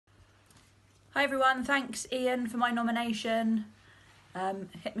Hi everyone, thanks Ian for my nomination.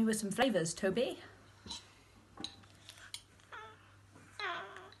 Hit me with some flavours, Toby.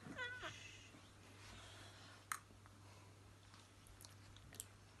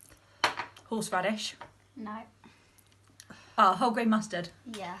 Horseradish. No. Oh, whole grain mustard.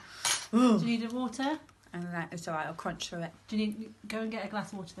 Yeah. Do you need a water? And that, it's alright, I'll crunch through it. Do you need go and get a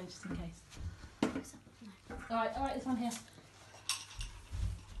glass of water though, just in case? Alright, this one here.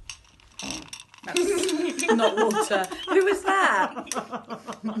 That's not water. Who was that?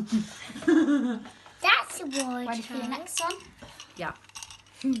 That's a water. Ready for your next one? Yeah.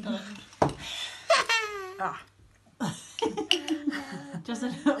 Ah. Just a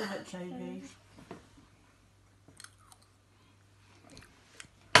little bit, Toby.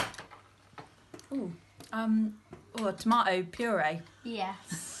 Ooh. Tomato puree.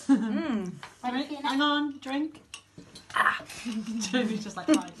 Yes. Mmm. Ready for your next Hang on, drink. Ah. Toby's just like,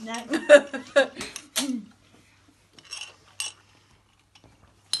 right, no.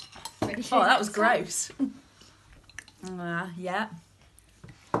 Ready for Oh, your that was next one? gross. Yeah.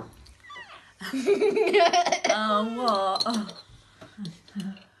 Oh, what? Oh.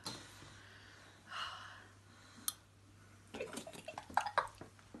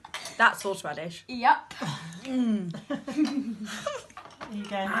 That's horseradish. Yep. Mm. There you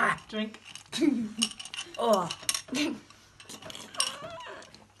go, drink. Oh. Do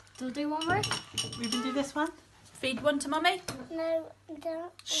I do one more? Ruben, do this one. Feed one to mummy. No,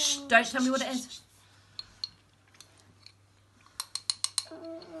 don't. Shh, don't tell me what it is.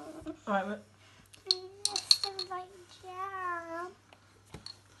 Alright, That's the right jam.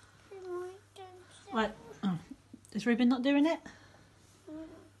 right. Oh. Is Ruben not doing it?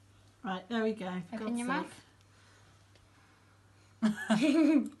 Right, there we go. For Open God's your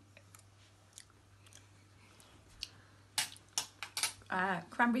sake.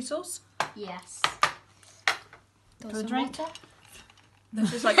 Cranberry sauce. Yes. Do a Some drink? water?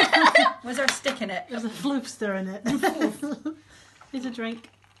 There's just like, where's there a stick in it? There's a floofster in it. Here's a drink.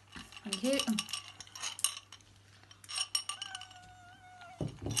 Thank you.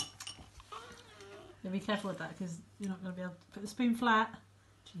 Yeah, be careful with that because you're not going to be able to put the spoon flat.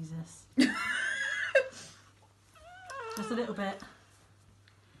 Jesus. Just a little bit.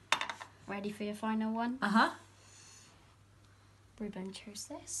 Ready for your final one? Uh-huh. Ruben chose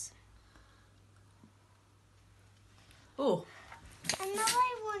this. Oh. I know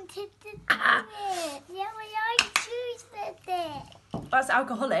I wanted to do it. Yeah, well, I choose it. That's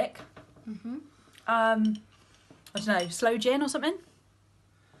alcoholic. Mm-hmm. I don't know, sloe gin or something?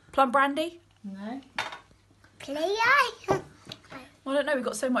 Plum brandy? No. Play. Well, I don't know, we've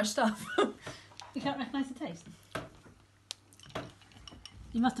got so much stuff. You can't recognise the taste?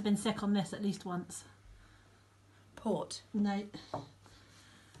 You must have been sick on this at least once. Port. No.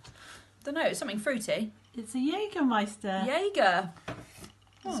 Don't know, it's something fruity. It's a Jägermeister. Jaeger.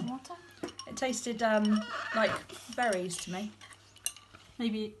 Some water? It tasted like berries to me.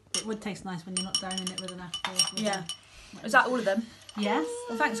 Maybe it would taste nice when you're not downing it with an apple. Yeah. Is that all of them? Yes.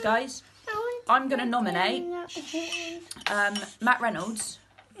 Well, thanks, guys. I'm going to nominate Matt Reynolds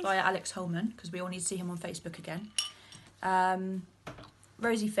via Alex Holman, because we all need to see him on Facebook again.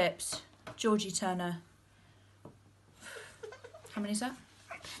 Rosie Phipps, Georgie Turner. How many is that?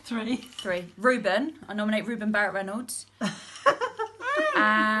 3. 3. Ruben. I nominate Ruben Barrett-Reynolds.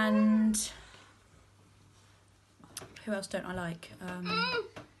 And who else don't I like?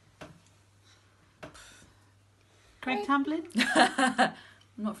 Craig Tamblyn.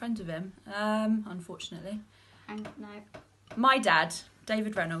 I'm not friends with him, unfortunately. And no. My dad,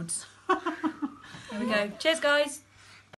 David Reynolds. There we go. Cheers, guys.